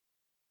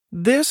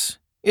This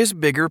is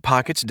Bigger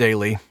Pockets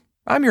Daily.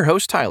 I'm your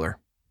host, Tyler.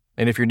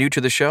 And if you're new to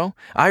the show,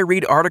 I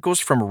read articles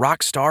from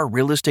rockstar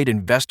real estate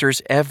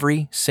investors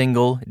every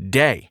single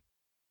day.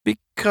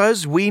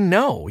 Because we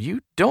know you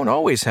don't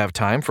always have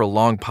time for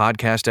long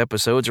podcast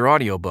episodes or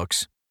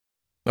audiobooks.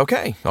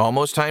 Okay,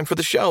 almost time for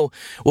the show.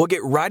 We'll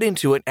get right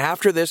into it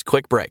after this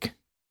quick break.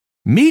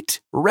 Meet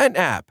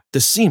RentApp,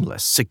 the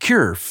seamless,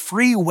 secure,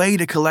 free way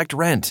to collect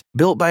rent.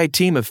 Built by a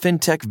team of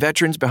fintech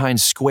veterans behind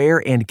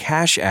Square and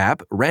Cash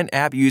App,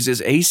 RentApp uses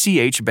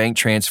ACH bank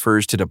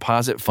transfers to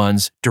deposit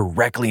funds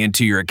directly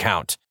into your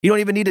account. You don't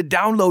even need to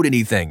download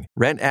anything.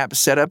 RentApp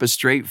setup is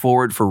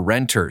straightforward for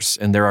renters,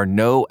 and there are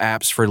no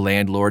apps for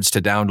landlords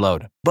to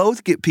download.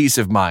 Both get peace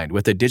of mind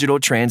with a digital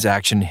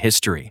transaction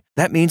history.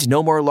 That means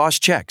no more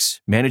lost checks,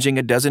 managing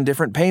a dozen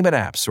different payment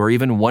apps, or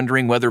even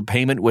wondering whether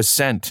payment was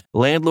sent.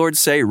 Landlords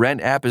say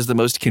RentApp is the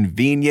most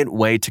convenient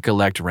way to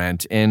collect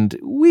rent, and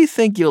we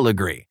think you'll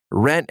agree.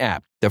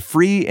 RentApp, the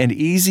free and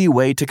easy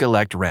way to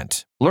collect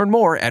rent. Learn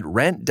more at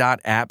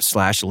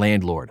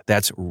rent.app/landlord.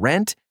 That's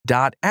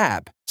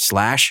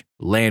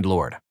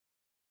rent.app/landlord.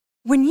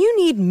 When you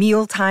need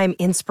mealtime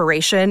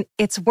inspiration,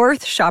 it's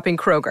worth shopping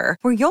Kroger,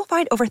 where you'll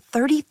find over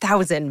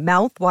 30,000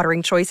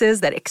 mouth-watering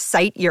choices that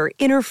excite your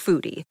inner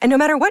foodie. And no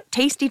matter what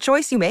tasty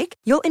choice you make,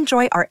 you'll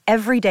enjoy our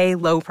everyday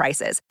low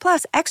prices,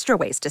 plus extra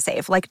ways to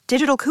save, like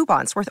digital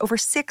coupons worth over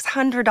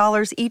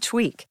 $600 each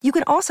week. You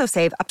can also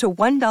save up to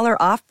 $1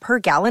 off per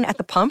gallon at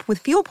the pump with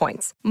fuel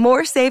points.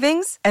 More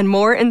savings and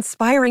more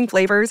inspiring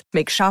flavors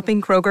make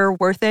shopping Kroger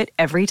worth it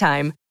every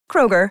time.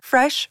 Kroger,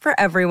 fresh for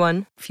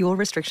everyone. Fuel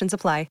restrictions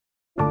apply.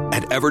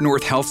 At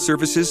Evernorth Health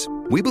Services,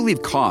 we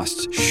believe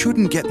costs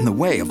shouldn't get in the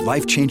way of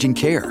life-changing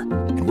care,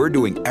 and we're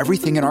doing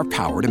everything in our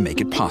power to make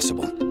it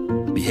possible.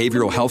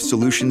 Behavioral health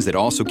solutions that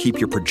also keep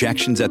your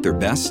projections at their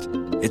best?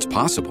 It's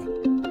possible.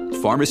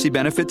 Pharmacy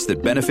benefits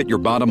that benefit your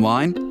bottom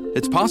line?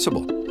 It's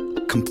possible.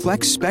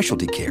 Complex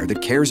specialty care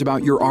that cares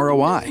about your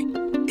ROI?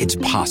 It's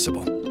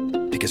possible.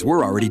 Because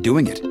we're already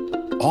doing it.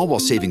 All while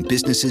saving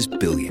businesses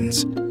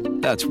billions.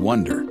 That's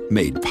Wonder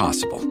made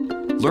possible.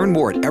 Learn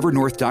more at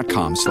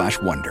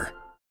evernorth.com/wonder.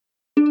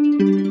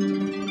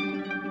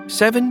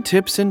 7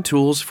 tips and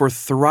tools for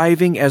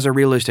thriving as a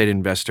real estate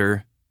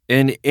investor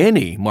in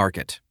any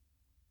market.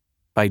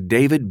 By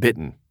David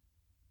Bitton.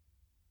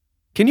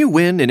 Can you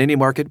win in any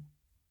market?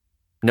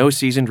 No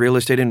seasoned real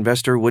estate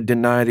investor would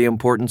deny the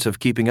importance of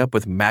keeping up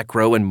with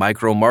macro and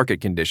micro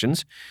market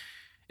conditions.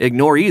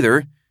 Ignore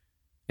either,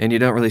 and you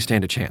don't really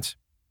stand a chance.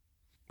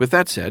 With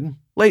that said,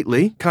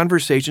 lately,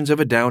 conversations of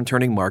a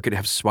downturning market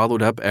have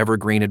swallowed up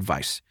evergreen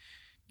advice.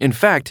 In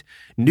fact,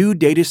 new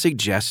data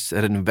suggests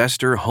that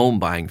investor home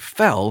buying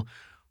fell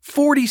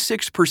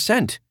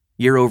 46%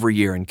 year over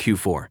year in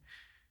Q4.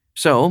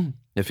 So,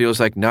 it feels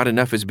like not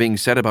enough is being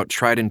said about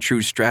tried and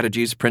true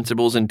strategies,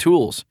 principles, and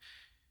tools.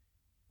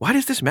 Why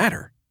does this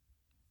matter?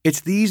 It's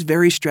these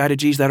very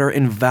strategies that are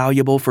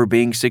invaluable for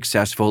being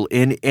successful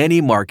in any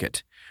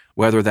market,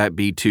 whether that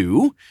be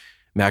to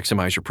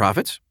maximize your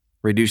profits,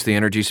 reduce the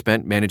energy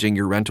spent managing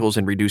your rentals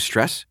and reduce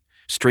stress,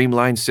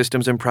 streamline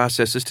systems and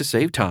processes to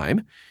save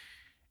time,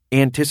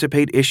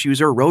 anticipate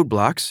issues or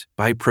roadblocks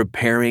by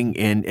preparing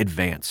in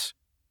advance.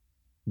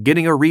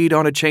 Getting a read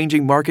on a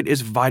changing market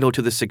is vital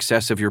to the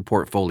success of your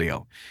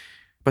portfolio.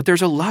 But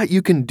there's a lot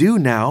you can do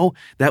now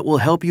that will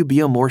help you be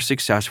a more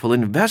successful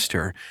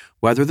investor,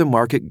 whether the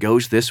market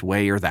goes this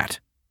way or that.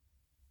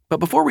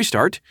 But before we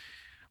start,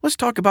 let's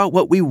talk about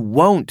what we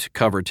won't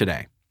cover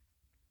today.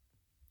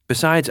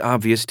 Besides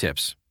obvious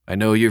tips, I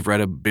know you've read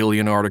a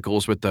billion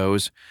articles with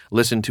those,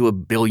 listened to a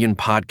billion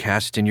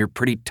podcasts, and you're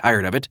pretty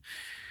tired of it.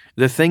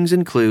 The things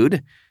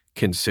include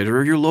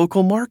consider your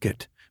local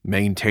market,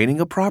 maintaining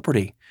a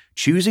property,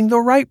 choosing the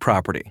right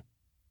property.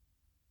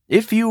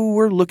 If you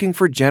were looking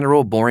for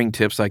general boring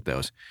tips like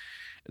those,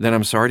 then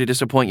I'm sorry to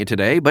disappoint you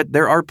today, but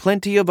there are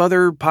plenty of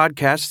other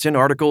podcasts and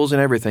articles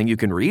and everything you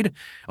can read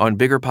on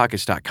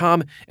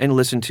biggerpockets.com and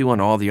listen to on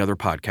all the other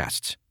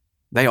podcasts.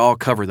 They all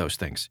cover those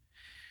things.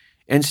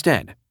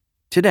 Instead,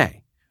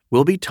 today,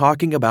 we'll be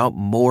talking about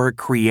more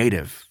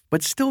creative,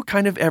 but still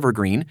kind of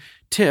evergreen,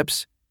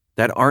 tips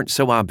that aren't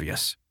so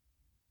obvious.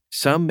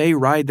 Some may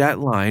ride that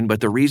line, but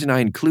the reason I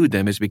include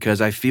them is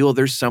because I feel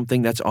there's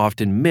something that's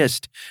often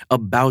missed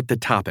about the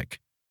topic.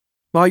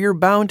 While you're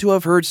bound to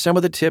have heard some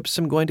of the tips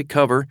I'm going to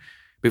cover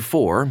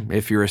before,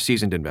 if you're a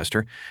seasoned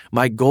investor,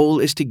 my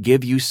goal is to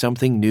give you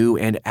something new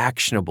and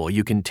actionable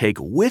you can take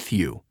with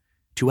you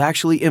to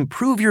actually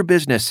improve your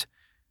business,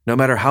 no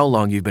matter how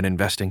long you've been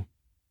investing.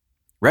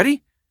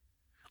 Ready?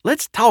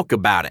 Let's talk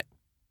about it.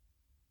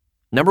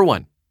 Number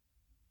 1.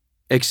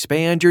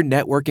 Expand your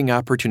networking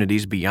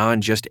opportunities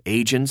beyond just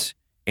agents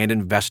and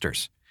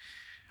investors.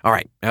 All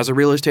right, as a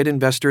real estate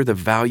investor, the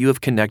value of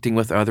connecting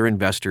with other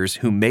investors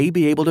who may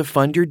be able to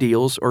fund your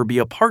deals or be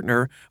a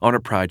partner on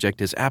a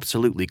project is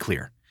absolutely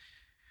clear.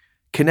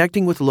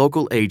 Connecting with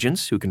local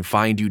agents who can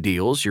find you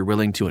deals you're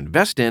willing to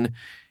invest in,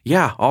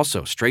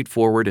 also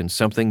straightforward and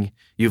something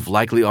you've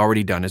likely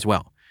already done as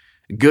well.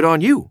 Good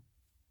on you.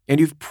 and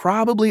you've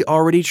probably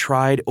already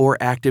tried or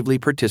actively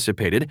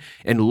participated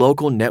in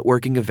local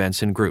networking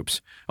events and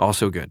groups.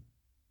 Also good.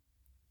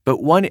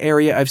 But one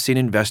area I've seen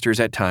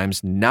investors at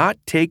times not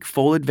take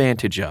full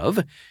advantage of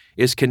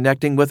is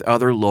connecting with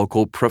other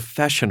local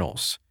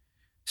professionals,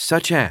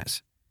 such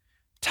as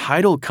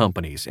title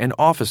companies and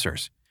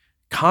officers,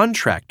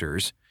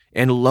 contractors,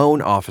 and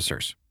loan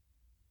officers.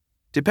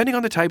 Depending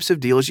on the types of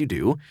deals you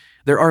do,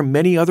 there are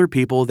many other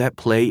people that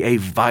play a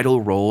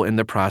vital role in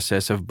the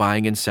process of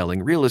buying and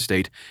selling real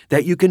estate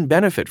that you can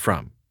benefit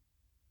from.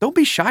 Don't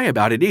be shy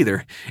about it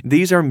either.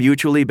 These are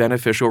mutually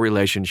beneficial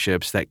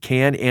relationships that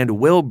can and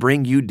will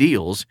bring you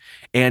deals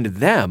and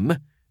them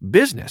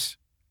business.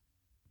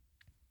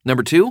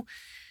 Number 2,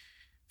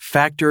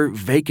 factor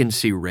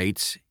vacancy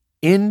rates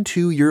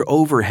into your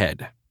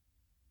overhead.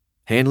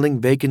 Handling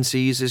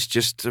vacancies is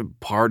just a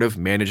part of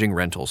managing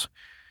rentals.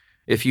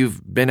 If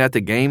you've been at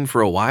the game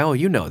for a while,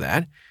 you know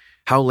that.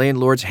 How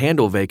landlords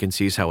handle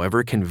vacancies,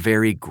 however, can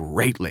vary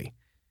greatly.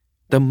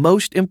 The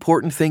most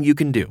important thing you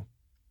can do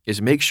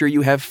is make sure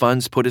you have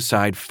funds put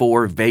aside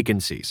for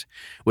vacancies,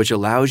 which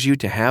allows you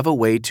to have a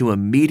way to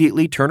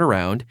immediately turn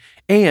around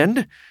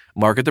and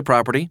market the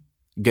property,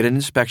 get an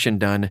inspection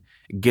done,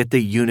 get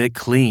the unit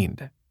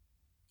cleaned,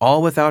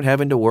 all without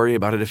having to worry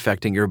about it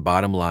affecting your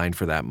bottom line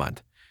for that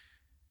month.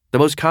 The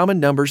most common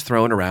numbers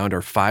thrown around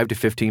are 5 to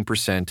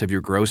 15% of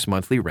your gross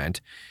monthly rent,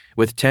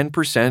 with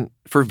 10%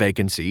 for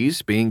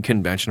vacancies being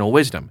conventional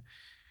wisdom.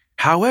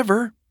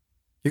 However,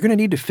 you're going to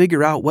need to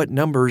figure out what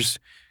numbers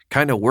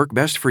kind of work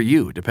best for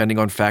you, depending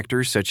on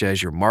factors such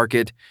as your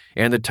market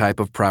and the type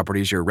of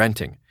properties you're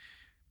renting.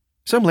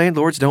 Some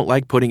landlords don't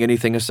like putting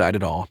anything aside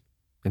at all.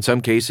 In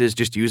some cases,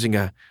 just using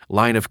a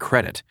line of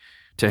credit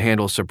to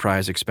handle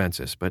surprise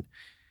expenses. But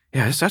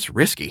yeah, that's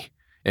risky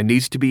and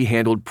needs to be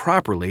handled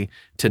properly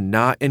to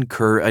not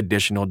incur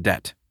additional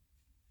debt.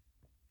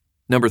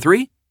 Number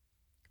 3,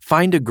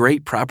 find a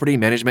great property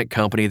management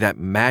company that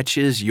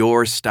matches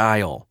your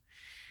style.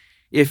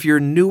 If you're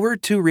newer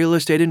to real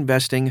estate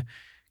investing,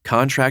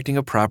 contracting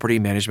a property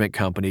management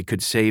company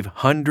could save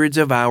hundreds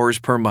of hours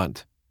per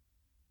month.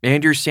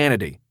 And your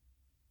sanity.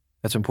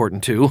 That's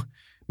important too.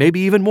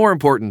 Maybe even more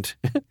important.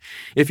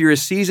 If you're a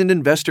seasoned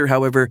investor,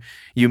 however,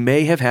 you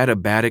may have had a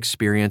bad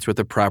experience with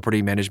a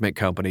property management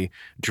company,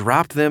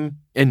 dropped them,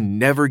 and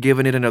never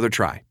given it another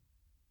try.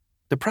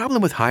 The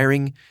problem with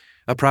hiring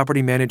a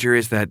property manager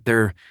is that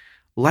they're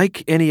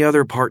like any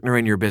other partner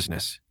in your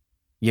business.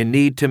 You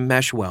need to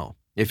mesh well.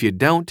 If you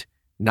don't,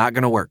 not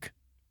going to work.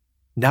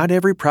 Not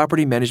every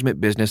property management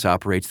business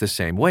operates the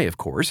same way, of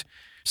course.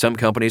 Some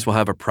companies will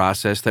have a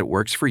process that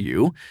works for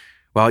you,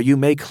 while you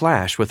may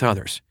clash with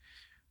others.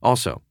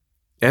 Also,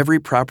 every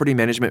property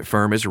management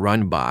firm is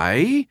run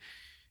by,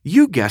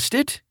 you guessed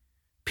it,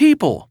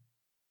 people.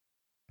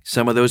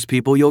 Some of those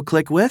people you'll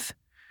click with,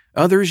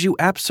 others you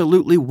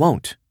absolutely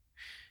won't.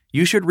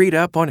 You should read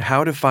up on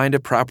how to find a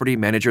property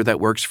manager that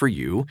works for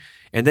you,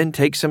 and then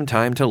take some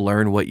time to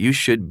learn what you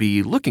should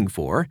be looking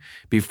for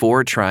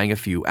before trying a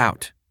few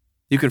out.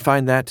 You can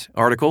find that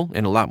article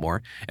and a lot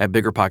more at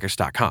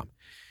biggerpockets.com.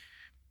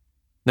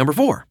 Number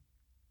 4,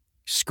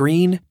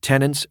 screen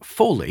tenants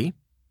fully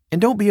and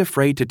don't be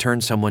afraid to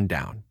turn someone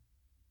down.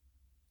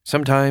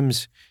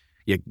 Sometimes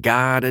you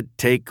gotta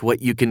take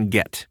what you can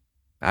get.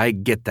 I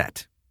get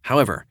that.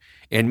 However,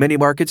 in many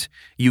markets,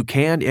 you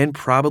can and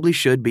probably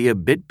should be a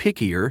bit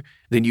pickier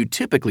than you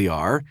typically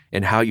are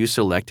in how you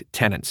select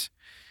tenants.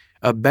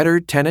 A better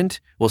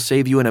tenant will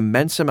save you an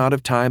immense amount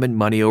of time and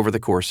money over the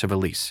course of a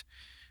lease.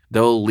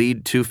 They'll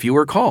lead to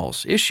fewer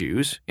calls,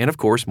 issues, and of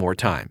course, more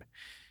time.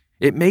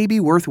 It may be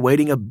worth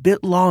waiting a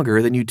bit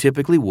longer than you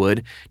typically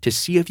would to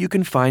see if you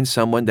can find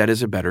someone that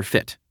is a better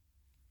fit.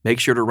 Make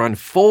sure to run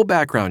full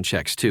background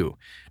checks too,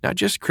 not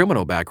just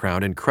criminal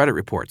background and credit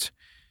reports.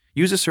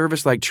 Use a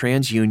service like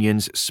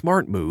TransUnion's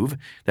SmartMove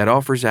that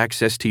offers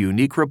access to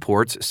unique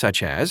reports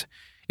such as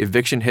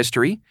eviction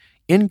history,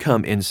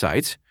 income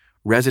insights,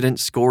 resident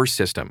score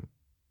system.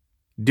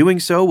 Doing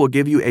so will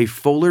give you a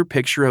fuller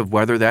picture of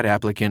whether that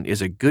applicant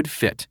is a good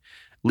fit,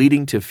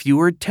 leading to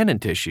fewer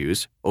tenant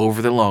issues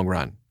over the long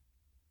run.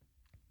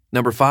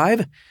 Number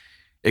 5,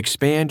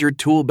 expand your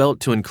tool belt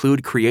to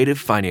include creative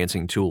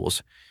financing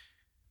tools.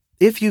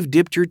 If you've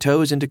dipped your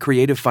toes into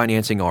creative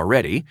financing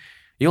already,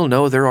 you'll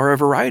know there are a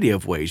variety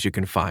of ways you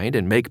can find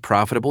and make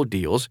profitable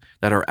deals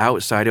that are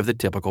outside of the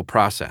typical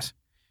process.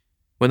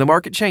 When the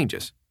market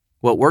changes,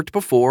 what worked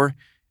before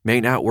may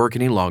not work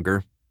any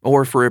longer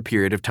or for a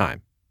period of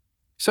time.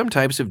 Some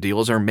types of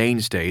deals are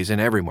mainstays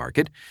in every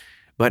market,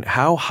 but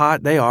how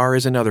hot they are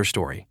is another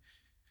story.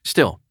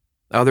 Still,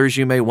 others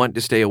you may want to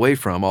stay away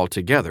from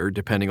altogether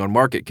depending on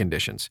market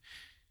conditions.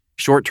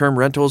 Short-term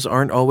rentals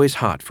aren't always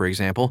hot, for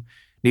example.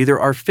 Neither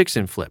are fix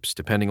and flips,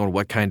 depending on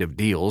what kind of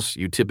deals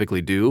you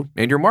typically do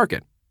and your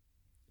market.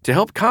 To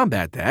help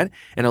combat that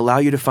and allow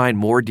you to find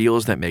more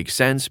deals that make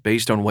sense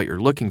based on what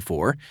you're looking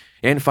for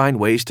and find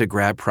ways to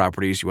grab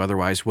properties you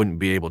otherwise wouldn't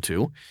be able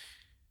to,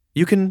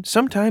 you can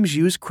sometimes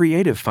use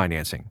creative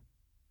financing.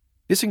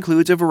 This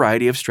includes a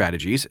variety of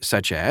strategies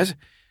such as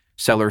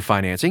seller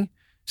financing,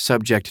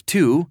 subject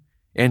to,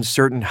 and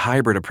certain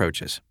hybrid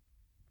approaches.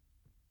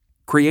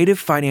 Creative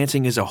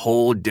financing is a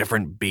whole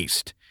different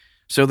beast,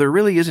 so there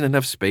really isn't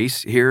enough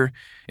space here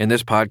in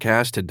this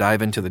podcast to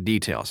dive into the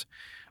details.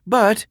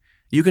 But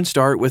you can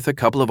start with a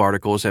couple of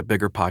articles at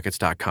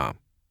biggerpockets.com.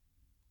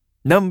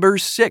 Number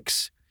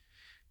 6,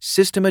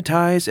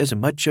 systematize as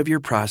much of your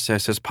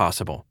process as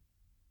possible.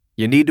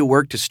 You need to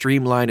work to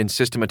streamline and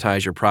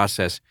systematize your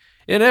process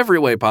in every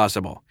way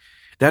possible.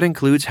 That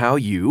includes how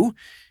you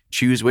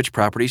choose which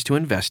properties to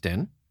invest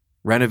in,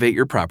 renovate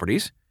your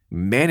properties,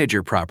 manage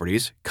your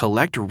properties,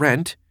 collect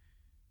rent,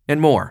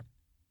 and more.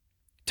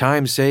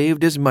 Time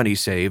saved is money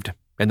saved,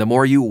 and the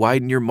more you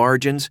widen your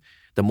margins,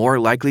 the more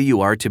likely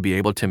you are to be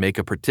able to make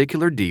a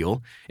particular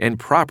deal and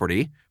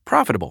property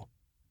profitable.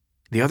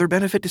 The other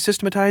benefit to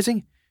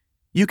systematizing?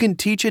 You can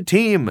teach a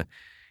team.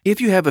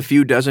 If you have a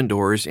few dozen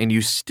doors and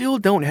you still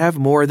don't have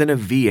more than a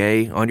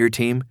VA on your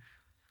team,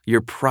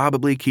 you're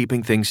probably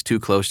keeping things too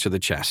close to the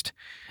chest.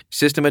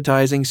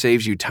 Systematizing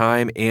saves you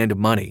time and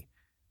money,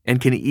 and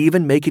can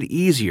even make it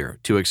easier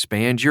to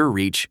expand your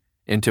reach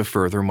into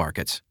further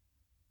markets.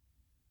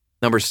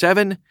 Number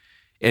 7,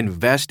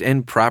 invest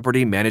in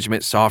property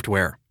management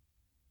software.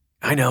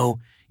 I know,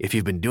 if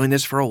you've been doing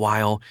this for a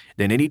while,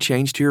 then any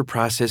change to your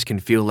process can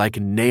feel like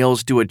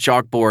nails to a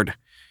chalkboard.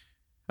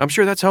 I'm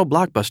sure that's how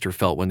Blockbuster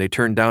felt when they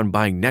turned down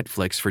buying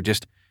Netflix for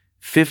just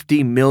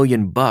 $50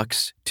 million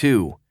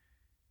too.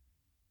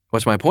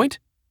 What's my point?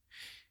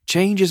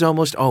 Change is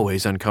almost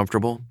always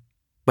uncomfortable,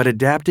 but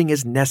adapting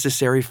is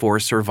necessary for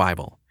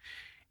survival.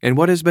 And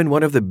what has been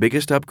one of the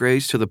biggest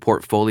upgrades to the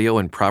portfolio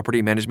and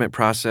property management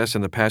process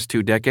in the past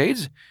 2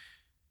 decades?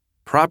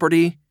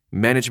 Property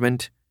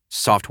management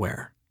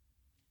software.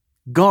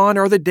 Gone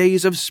are the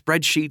days of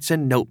spreadsheets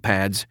and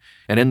notepads,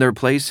 and in their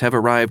place have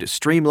arrived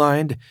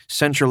streamlined,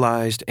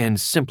 centralized, and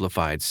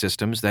simplified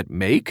systems that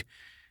make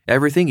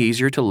everything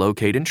easier to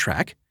locate and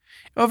track.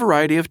 A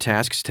variety of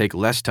tasks take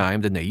less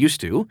time than they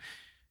used to,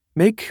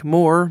 make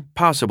more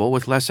possible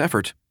with less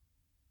effort.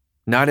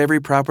 Not every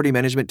property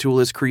management tool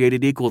is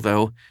created equal,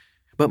 though,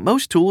 but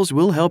most tools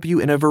will help you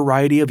in a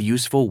variety of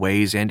useful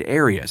ways and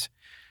areas,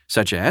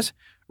 such as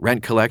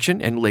rent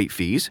collection and late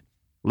fees,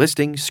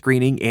 listing,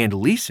 screening, and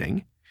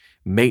leasing,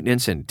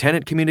 maintenance and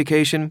tenant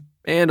communication,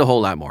 and a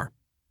whole lot more.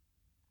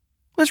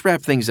 Let's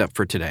wrap things up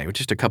for today with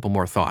just a couple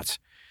more thoughts.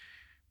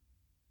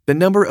 The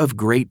number of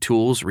great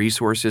tools,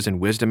 resources, and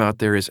wisdom out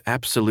there is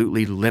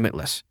absolutely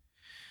limitless.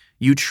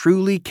 You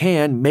truly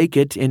can make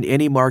it in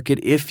any market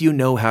if you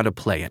know how to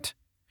play it.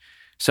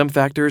 Some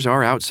factors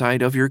are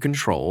outside of your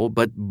control,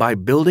 but by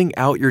building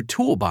out your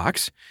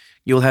toolbox,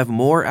 you'll have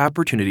more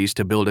opportunities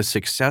to build a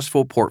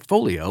successful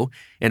portfolio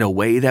in a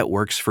way that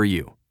works for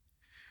you.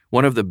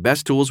 One of the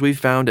best tools we've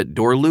found at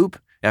DoorLoop,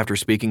 after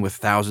speaking with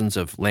thousands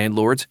of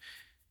landlords,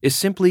 is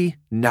simply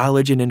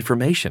knowledge and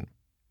information.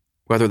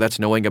 Whether that's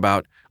knowing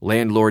about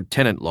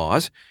landlord-tenant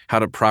laws, how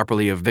to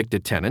properly evict a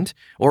tenant,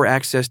 or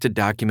access to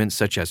documents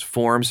such as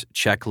forms,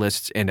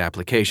 checklists, and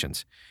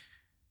applications.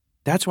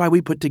 That's why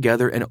we put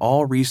together an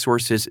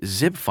all-resources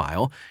zip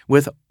file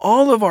with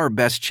all of our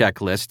best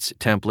checklists,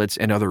 templates,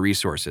 and other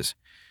resources.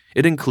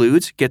 It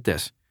includes, get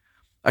this,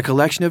 a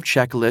collection of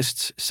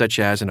checklists such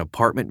as an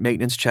apartment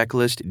maintenance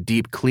checklist,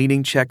 deep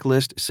cleaning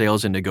checklist,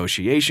 sales and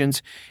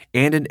negotiations,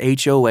 and an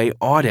HOA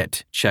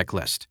audit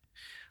checklist.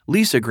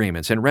 Lease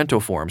agreements and rental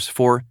forms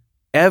for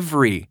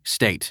every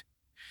state.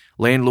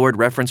 Landlord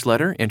reference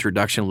letter,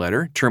 introduction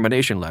letter,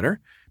 termination letter,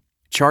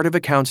 chart of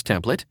accounts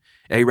template,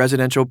 a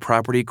residential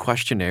property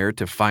questionnaire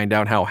to find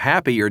out how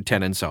happy your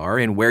tenants are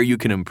and where you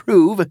can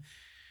improve,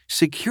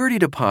 security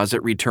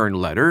deposit return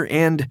letter,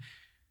 and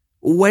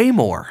way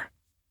more.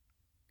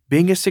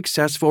 Being a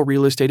successful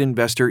real estate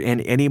investor in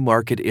any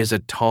market is a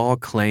tall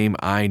claim,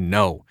 I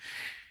know.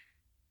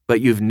 But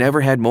you've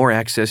never had more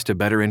access to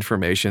better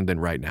information than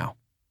right now.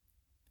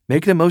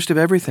 Make the most of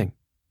everything.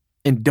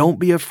 And don't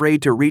be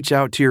afraid to reach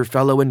out to your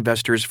fellow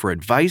investors for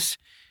advice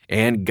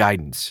and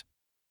guidance.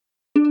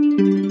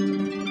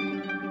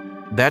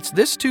 That's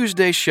this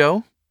Tuesday's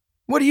show.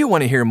 What do you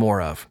want to hear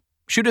more of?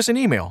 Shoot us an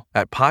email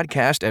at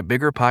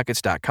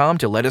podcast@biggerpockets.com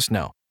to let us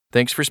know.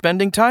 Thanks for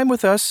spending time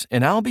with us,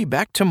 and I'll be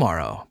back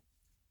tomorrow.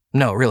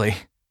 No, really.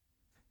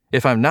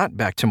 If I'm not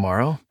back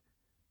tomorrow,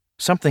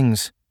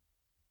 something's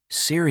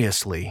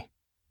seriously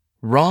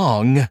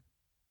wrong.